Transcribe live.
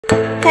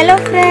Hello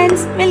friends,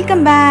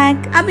 welcome back.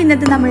 अब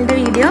इन्नते നമ്മളുടെ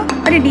video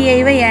ഒരു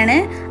DIY ആണ്.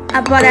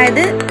 അപ്പോൾ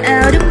അതായത്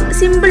ഒരു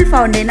സിമ്പിൾ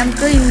ഫൗണ്ടൈൻ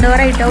നമുക്ക് ഇൻഡോർ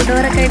ആയിട്ട്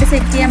ഔട്ട്ഡോർ ഒക്കെ ആയിട്ട്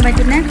സെറ്റ് ചെയ്യാൻ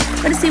പറ്റുന്ന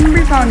ഒരു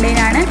സിമ്പിൾ ഫൗണ്ടൈൻ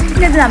ആണ്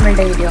ഇന്നത്തെ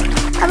നമ്മളുടെ വീഡിയോ.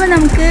 അപ്പോൾ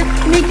നമുക്ക്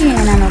മേക്കിംഗ്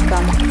എങ്ങനെയാണെന്ന്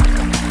നോക്കാം.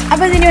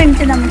 അപ്പോൾ ഇതിനു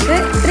വേണ്ടിയിട്ട് നമുക്ക്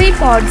 3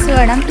 പോട്ട്സ്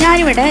വേണം.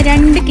 ഞാനിവിടെ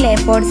 2 ക്ലേ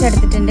പോട്ട്സ്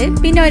എടുത്തിട്ടുണ്ട്,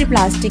 പിന്നെ ഒരു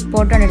പ്ലാസ്റ്റിക്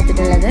പോട്ടാണ്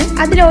എടുത്തിട്ടുള്ളത്.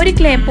 അതിൽ ഒരു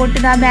ക്ലേ പോട്ട്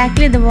ഇതാ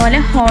ബാക്കിൽ ഇതുപോലെ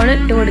ഹോൾ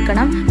ഇട്ട്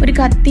കൊടുക്കണം. ഒരു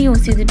കത്തി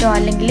യൂസ് ചെയ്തിട്ടോ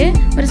അല്ലെങ്കിൽ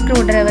ഒരു സ്ക്രൂ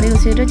ഡ്രൈവർ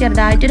യൂസ് ചെയ്തിട്ടോ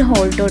ചെറുതായിട്ടൊരു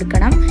ഹോൾ ഇട്ട്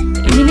കൊടുക്കണം.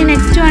 ഇതിന്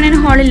നെക്സ്റ്റ്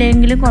വേണമെങ്കിൽ ഹോൾ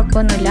ഇല്ലെങ്കിലും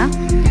കുഴപ്പമൊന്നുമില്ല.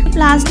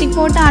 പ്ലാസ്റ്റിക്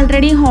പോട്ട്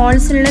ആൾറെഡി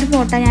ഹോൾസ് ഉള്ളൊരു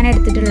പോട്ടാണ് ഞാൻ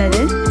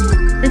എടുത്തിട്ടുള്ളത്.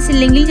 ഹോൾസ്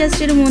ഇല്ലെങ്കിൽ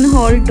ജസ്റ്റ് ഒരു 3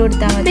 ഹോൾ ഇട്ട്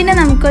കൊടുത്താൽ മതി. പിന്നെ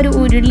നമുക്കൊരു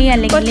ഉരുളി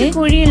അല്ലെങ്കിൽ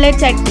കുഴിയുള്ള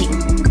ചട്ടി.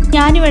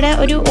 ഞാനിവിടെ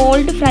ഒരു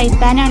ഓൾഡ് ഫ്രൈ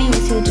പാനാണ്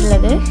യൂസ്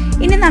ചെയ്തിട്ടുള്ളത്.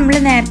 ഇനി നമ്മൾ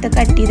നേരത്തെ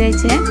കട്ട് ചെയ്ത്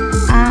വെച്ച്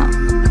ആ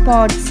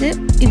പോട്ട്സ്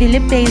ഇതിൽ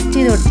പേസ്റ്റ്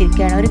ചെയ്ത്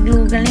കൊടുത്തിരിക്കുകയാണ്. ഒരു ഗ്ലൂ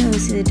ഗൺ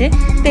യൂസ് ചെയ്തിട്ട്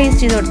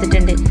പേസ്റ്റ് ചെയ്ത്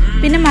കൊടുത്തിട്ടുണ്ട്.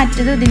 പിന്നെ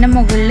മറ്റത് ഇതിൻ്റെ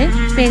മുകളിൽ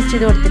പേസ്റ്റ്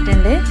ചെയ്ത്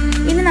കൊടുത്തിട്ടുണ്ട്.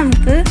 ഇനി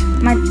നമുക്ക്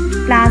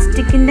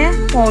പ്ലാസ്റ്റിക്കിൻ്റെ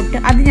പോട്ട്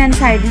അത് ഞാൻ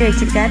സൈഡിൽ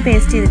വെച്ചിട്ട്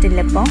പേസ്റ്റ്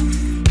ചെയ്തിട്ടില്ല. ഇപ്പോൾ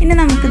ഇനി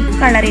നമുക്ക്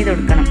കളർ ചെയ്ത്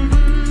കൊടുക്കണം.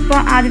 ഇപ്പോൾ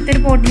ആദ്യത്തെ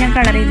ഒരു പോട്ട് ഞാൻ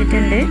കളർ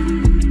ചെയ്തിട്ടുണ്ട്.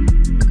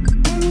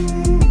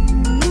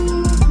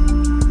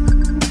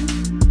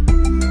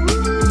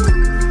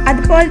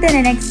 അതുപോലെ തന്നെ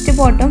നെക്സ്റ്റ്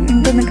പോട്ടും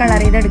നമുക്കൊന്ന്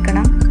കളർ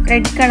ചെയ്തെടുക്കണം.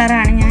 റെഡ്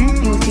കളറാണ് ഞാൻ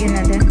യൂസ്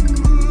ചെയ്യുന്നത്.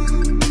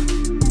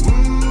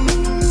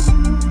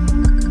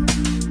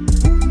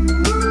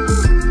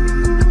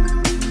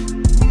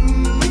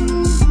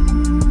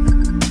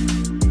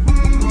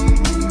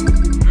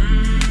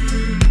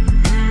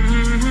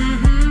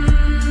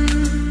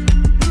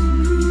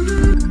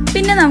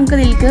 പിന്നെ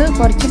നമുക്കിതിലേക്ക്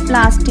കുറച്ച്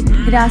പ്ലാസ്റ്റിക്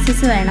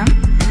ഗ്രാസസ് വേണം.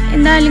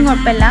 എന്തായാലും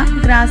കുഴപ്പമില്ല,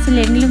 ഗ്രാസ്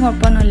ഇല്ലെങ്കിലും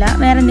കുഴപ്പമൊന്നുമില്ല,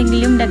 വേറെ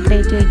എന്തെങ്കിലും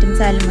ഡെക്കറേറ്റീവ്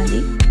ഐറ്റംസ് ആയാലും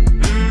മതി.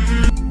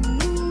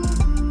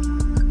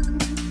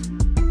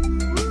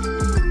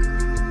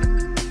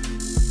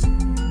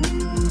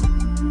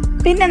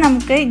 പിന്നെ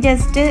നമുക്ക്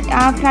ജസ്റ്റ്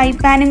ആ ഫ്രൈ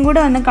പാനും കൂടെ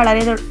ഒന്ന് കളർ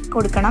ചെയ്ത്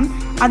കൊടുക്കണം.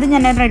 അത്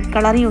ഞാൻ റെഡ്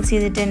കളർ യൂസ്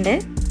ചെയ്തിട്ടുണ്ട്.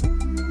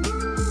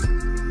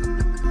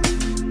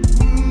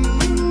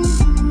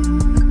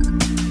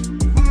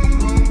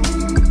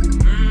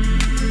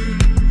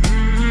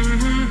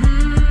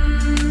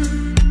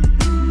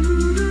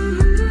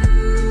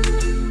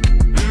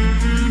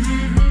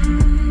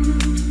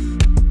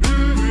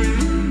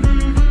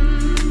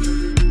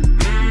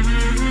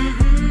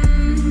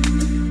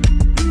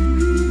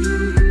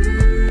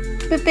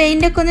 ഇപ്പോൾ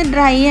പെയിൻ്റൊക്കെ ഒന്ന്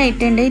ഡ്രൈ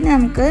ആയിട്ടുണ്ട്. ഇനി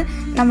നമുക്ക്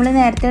നമ്മൾ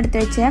നേരത്തെ എടുത്ത്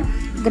വെച്ച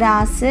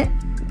ഗ്രാസ്,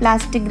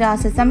 പ്ലാസ്റ്റിക്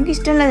ഗ്രാസസ് നമുക്ക്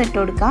ഇഷ്ടമുള്ളത് ഇട്ട്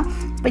കൊടുക്കാം.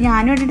 ഇപ്പോൾ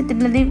ഞാനിവിടെ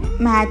എടുത്തിട്ടുള്ളത്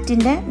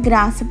മാറ്റിൻ്റെ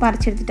ഗ്രാസ്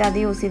പറിച്ചെടുത്തിട്ട് അത്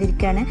യൂസ്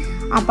ചെയ്തിരിക്കുകയാണ്.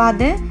 അപ്പോൾ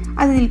അത്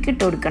ഇതിലേക്ക്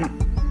ഇട്ട് കൊടുക്കണം.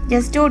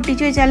 ജസ്റ്റ്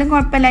ഒട്ടിച്ച് വെച്ചാലും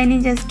കുഴപ്പമില്ല, ഇനി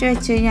ജസ്റ്റ്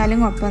വെച്ച് കഴിഞ്ഞാലും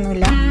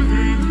കുഴപ്പമൊന്നുമില്ല.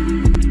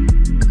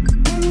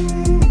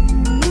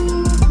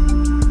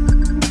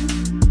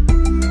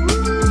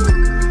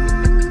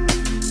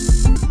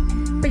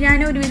 ഇപ്പോൾ ഞാൻ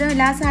ഒരുവിധം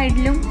എല്ലാ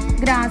സൈഡിലും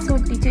ഗ്രാസ്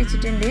ഒട്ടിച്ച്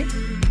വെച്ചിട്ടുണ്ട്.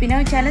 പിന്നെ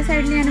ചില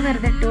സൈഡിൽ ഞാൻ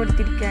വെറുതെ ഇട്ട്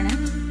കൊടുത്തിരിക്കുകയാണ്.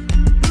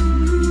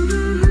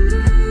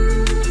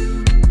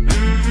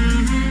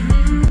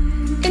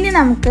 ഇനി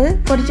നമുക്ക്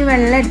കുറച്ച്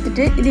വെള്ളം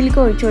എടുത്തിട്ട് ഇതിലേക്ക്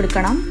ഒഴിച്ചു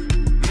കൊടുക്കണം.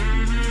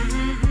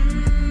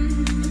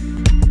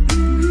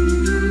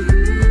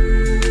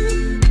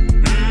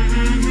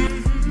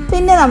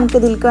 പിന്നെ നമുക്ക്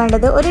ഇതിലേക്ക്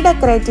വേണ്ടത് ഒരു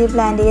ഡെക്കറേറ്റീവ്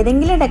പ്ലാന്റ്,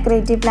 ഏതെങ്കിലും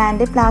ഡെക്കറേറ്റീവ്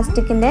പ്ലാന്റ്,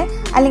 പ്ലാസ്റ്റിക്കിൻ്റെ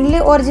അല്ലെങ്കിൽ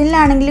ഒറിജിനൽ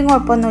ആണെങ്കിലും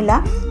കുഴപ്പമൊന്നുമില്ല.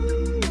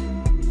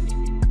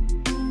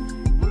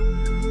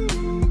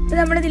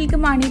 നമ്മൾ ഇതിലേക്ക്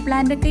മണി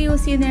പ്ലാന്റ് ഒക്കെ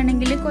യൂസ്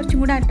ചെയ്യുന്നതാണെങ്കിൽ കുറച്ചും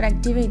കൂടി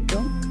അട്രാക്റ്റീവ്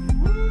ആയിരിക്കും.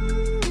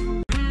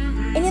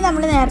 ഇനി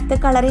നമ്മൾ നേരത്തെ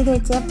കളർ ചെയ്ത്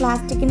വെച്ച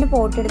പ്ലാസ്റ്റിക്കിൻ്റെ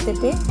പോട്ട്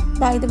എടുത്തിട്ട്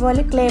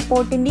ഇതുപോലെ ക്ലേ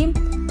പോട്ടിൻ്റെയും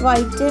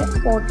വൈറ്റ്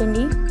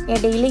പോട്ടിൻ്റെയും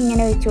ഇടയിൽ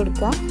ഇങ്ങനെ വെച്ച്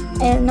കൊടുക്കുക.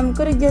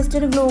 നമുക്കൊരു ജസ്റ്റ്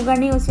ഒരു ഗ്ലൂ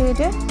ഗൺ യൂസ്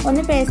ചെയ്തിട്ട്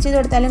ഒന്ന് പേസ്റ്റ് ചെയ്ത്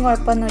കൊടുത്താലും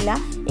കുഴപ്പമൊന്നുമില്ല.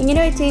 ഇങ്ങനെ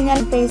വെച്ച്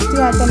കഴിഞ്ഞാൽ പേസ്റ്റ്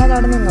ചെയ്യാത്തന്നെ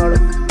അവിടെ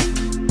നിന്നോളും.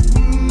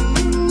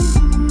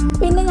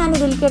 പിന്നെ ഞാൻ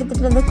ഇതിലേക്ക്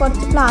എടുത്തിട്ടുള്ളത്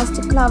കുറച്ച്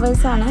പ്ലാസ്റ്റിക്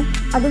ഫ്ലവേഴ്സാണ്.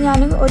 അത് ഞാൻ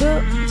ഒരു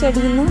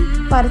ചെടിയിൽ നിന്ന്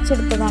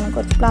പറിച്ചെടുത്തതാണ്.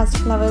 കുറച്ച്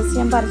പ്ലാസ്റ്റിക് ഫ്ലവേഴ്സ്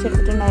ഞാൻ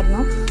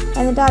പറിച്ചെടുത്തിട്ടുണ്ടായിരുന്നു.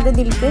 എന്നിട്ട് അത്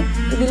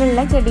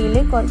ഇതിലുള്ള ചെടിയിൽ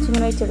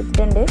കുറച്ചിങ്ങനെ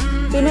വെച്ചെടുത്തിട്ടുണ്ട്.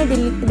 പിന്നെ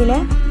ഇതിലെ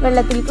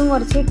വെള്ളത്തിലേക്കും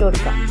കുറച്ച് ഇട്ട്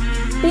കൊടുക്കാം.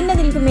 പിന്നെ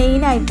ഇതിലേക്ക്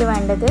മെയിനായിട്ട്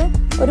വേണ്ടത്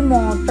ഒരു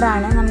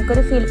മോട്ടറാണ്.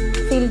 നമുക്കൊരു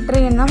ഫിൽട്ടർ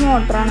ചെയ്യുന്ന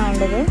മോട്ടറാണ്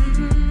വേണ്ടത്.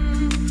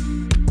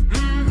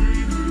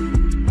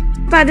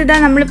 അപ്പോൾ അതിതാ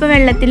നമ്മളിപ്പോൾ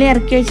വെള്ളത്തിൽ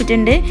ഇറക്കി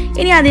വെച്ചിട്ടുണ്ട്.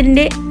 ഇനി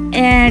അതിൻ്റെ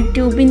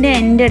ട്യൂബിൻ്റെ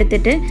എൻഡ്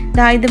എടുത്തിട്ട്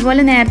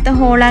ഇതുപോലെ നേരത്തെ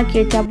ഹോളാക്കി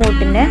വെച്ച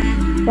പോട്ടിൻ്റെ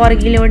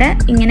പുറകിലൂടെ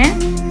ഇങ്ങനെ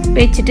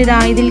വെച്ചിട്ട്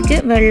ഇതിലേക്ക്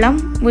വെള്ളം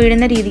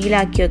വീഴുന്ന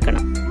രീതിയിലാക്കി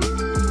വെക്കണം.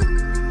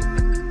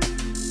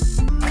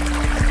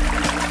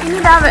 ഇനി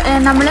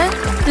നമ്മൾ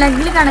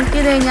പ്ലഗിൽ കണക്ട്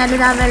ചെയ്ത് കഴിഞ്ഞാൽ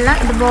വെള്ളം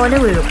ഇതുപോലെ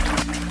വീഴും.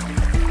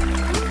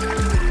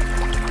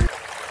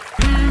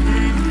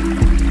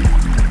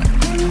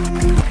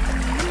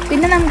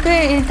 പിന്നെ നമുക്ക്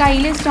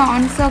കയ്യിൽ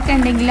സ്റ്റോൺസൊക്കെ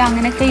ഉണ്ടെങ്കിൽ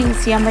അങ്ങനെയൊക്കെ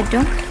യൂസ് ചെയ്യാൻ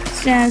പറ്റും.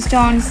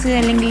 സ്റ്റോൺസ്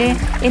അല്ലെങ്കിൽ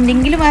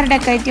എന്തെങ്കിലും വേറെ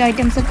ഡെക്കറേറ്റീവ്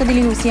ഐറ്റംസ് ഒക്കെ ഇതിൽ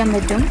യൂസ് ചെയ്യാൻ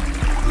പറ്റും.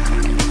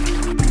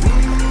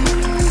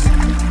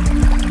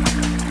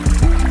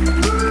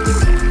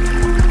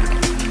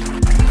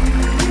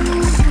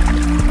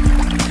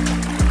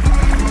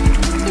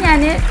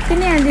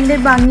 പിന്നെ അതിൻ്റെ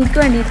ഭംഗിക്ക്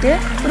വേണ്ടിയിട്ട്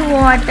ഒരു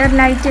വാട്ടർ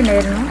ലൈറ്റ്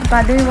ഉണ്ടായിരുന്നു. അപ്പോൾ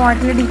അത്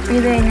വാട്ടറിൽ ഡിപ്പ്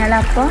ചെയ്ത് കഴിഞ്ഞാൽ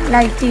അപ്പോൾ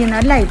ലൈറ്റ് ചെയ്യുന്ന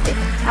ഒരു ലൈറ്റ്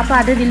അപ്പോൾ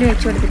അത് ഇതിൽ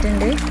വെച്ച്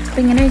കൊടുത്തിട്ടുണ്ട്.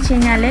 അപ്പോൾ ഇങ്ങനെ വെച്ച്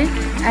കഴിഞ്ഞാൽ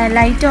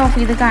ലൈറ്റ് ഓഫ്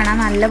ചെയ്ത് കാണാൻ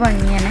നല്ല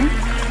ഭംഗിയാണ്.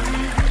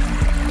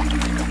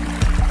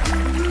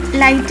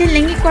 ലൈറ്റ്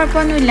ഇല്ലെങ്കിൽ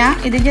കുഴപ്പമൊന്നുമില്ല,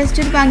 ഇത്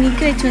ജസ്റ്റ് ഒരു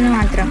ഭംഗിക്ക് വെച്ചെന്ന്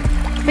മാത്രം.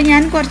 അപ്പോൾ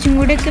ഞാൻ കുറച്ചും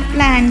കൂടിയൊക്കെ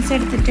പ്ലാന്റ്സ്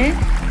എടുത്തിട്ട്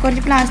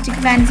കുറച്ച് പ്ലാസ്റ്റിക്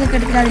പ്ലാന്റ്സ് ഒക്കെ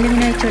എടുത്തിട്ട്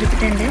അതിലിങ്ങനെ വെച്ച്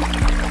കൊടുത്തിട്ടുണ്ട്.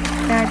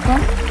 അപ്പോൾ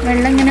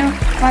വെള്ളം ഇങ്ങനെ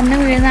വന്ന്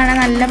വീഴുന്നതാണ്,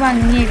 നല്ല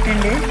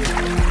ഭംഗിയായിട്ടുണ്ട്.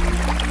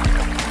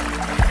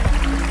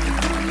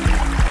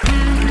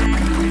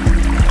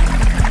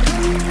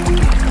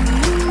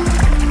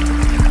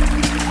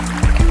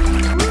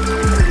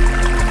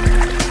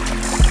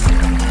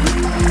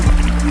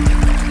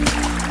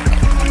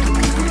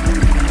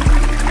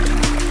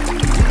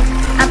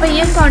 അപ്പോൾ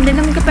ഈ ഫൗണ്ടൻ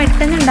നമുക്ക്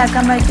പെട്ടെന്ന്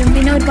ഉണ്ടാക്കാൻ പറ്റും,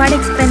 പിന്നെ ഒരുപാട്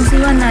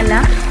എക്സ്പെൻസീവ് ഒന്നുമല്ല.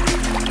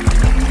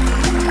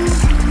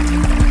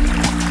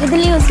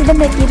 ഇതിൽ യൂസ് ചെയ്ത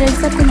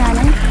മെറ്റീരിയൽസൊക്കെ ഞാൻ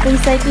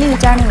റീസൈക്കിൾ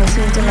ചെയ്തിട്ടാണ് യൂസ്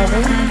ചെയ്തിട്ടുള്ളത്.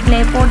 ക്ലേ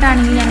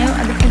പോട്ടാണെങ്കിൽ ഞാൻ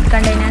അത് ഫുഡ്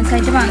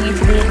കണ്ടെയ്നേഴ്സായിട്ട്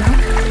വാങ്ങിച്ചതായിരുന്നു.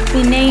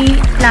 പിന്നെ ഈ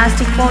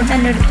പ്ലാസ്റ്റിക് പോട്ട്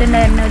എൻ്റെ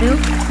അടുത്തുണ്ടായിരുന്ന ഒരു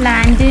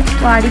പ്ലാന്റ്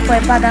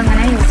വാടിപ്പോയപ്പോൾ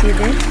അതങ്ങനെ യൂസ്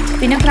ചെയ്ത്.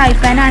 പിന്നെ ഫ്രൈ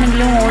പാൻ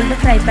ആണെങ്കിലും ഓൾഡ്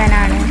ഫ്രൈ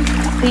പാനാണ്.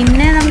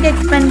 പിന്നെ നമുക്ക്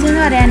എക്സ്പെൻസ്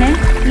എന്ന് പറയാൻ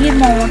ഈ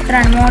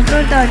മോട്ടറാണ്. മോട്ടർ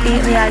 30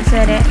 റിയാൽസ്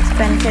വരെ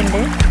എക്സ്പെൻസ്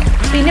ഉണ്ട്.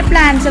 പിന്നെ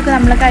പ്ലാന്റ്സ് ഒക്കെ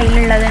നമ്മളെ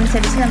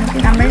കയ്യിലുള്ളതനുസരിച്ച് നമുക്ക്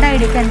നമ്മളുടെ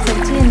ഐഡിയക്ക്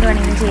അനുസരിച്ച് എന്ത്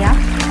വേണമെങ്കിലും ചെയ്യാം.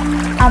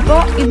 അപ്പോൾ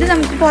ഇത്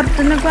നമുക്ക്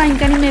പുറത്തുനിന്നൊക്കെ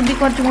വാങ്ങിക്കുകയാണെങ്കിൽ മേ ബി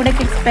കുറച്ചും കൂടെ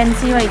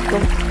എക്സ്പെൻസീവ്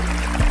ആയിരിക്കും.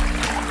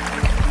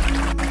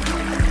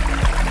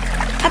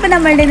 അപ്പോൾ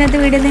നമ്മളുടെ ഇന്നത്തെ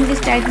വീഡിയോ നിങ്ങൾക്ക്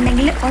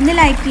ഇഷ്ടമായിട്ടുണ്ടെങ്കിൽ ഒന്ന്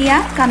ലൈക്ക്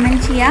ചെയ്യുക,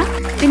 കമൻറ്റ്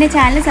ചെയ്യുക, പിന്നെ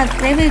ചാനൽ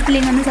സബ്സ്ക്രൈബ്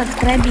ചെയ്തിട്ടില്ലെങ്കിൽ ഒന്ന്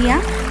സബ്സ്ക്രൈബ്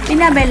ചെയ്യുക.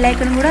 പിന്നെ ആ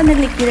ബെല്ലൈക്കണും കൂടെ ഒന്ന്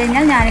ക്ലിക്ക് ചെയ്ത്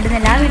കഴിഞ്ഞാൽ ഞാനിടുന്ന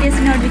എല്ലാ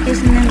വീഡിയോസിനും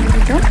നോട്ടിഫിക്കേഷൻ നിങ്ങൾക്ക്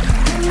കിട്ടും.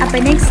 അപ്പോൾ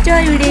നെക്സ്റ്റ്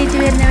ഒരു വീഡിയോ ആയിട്ട്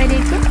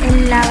വരുന്നവരേക്കും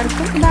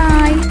എല്ലാവർക്കും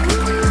ബൈ.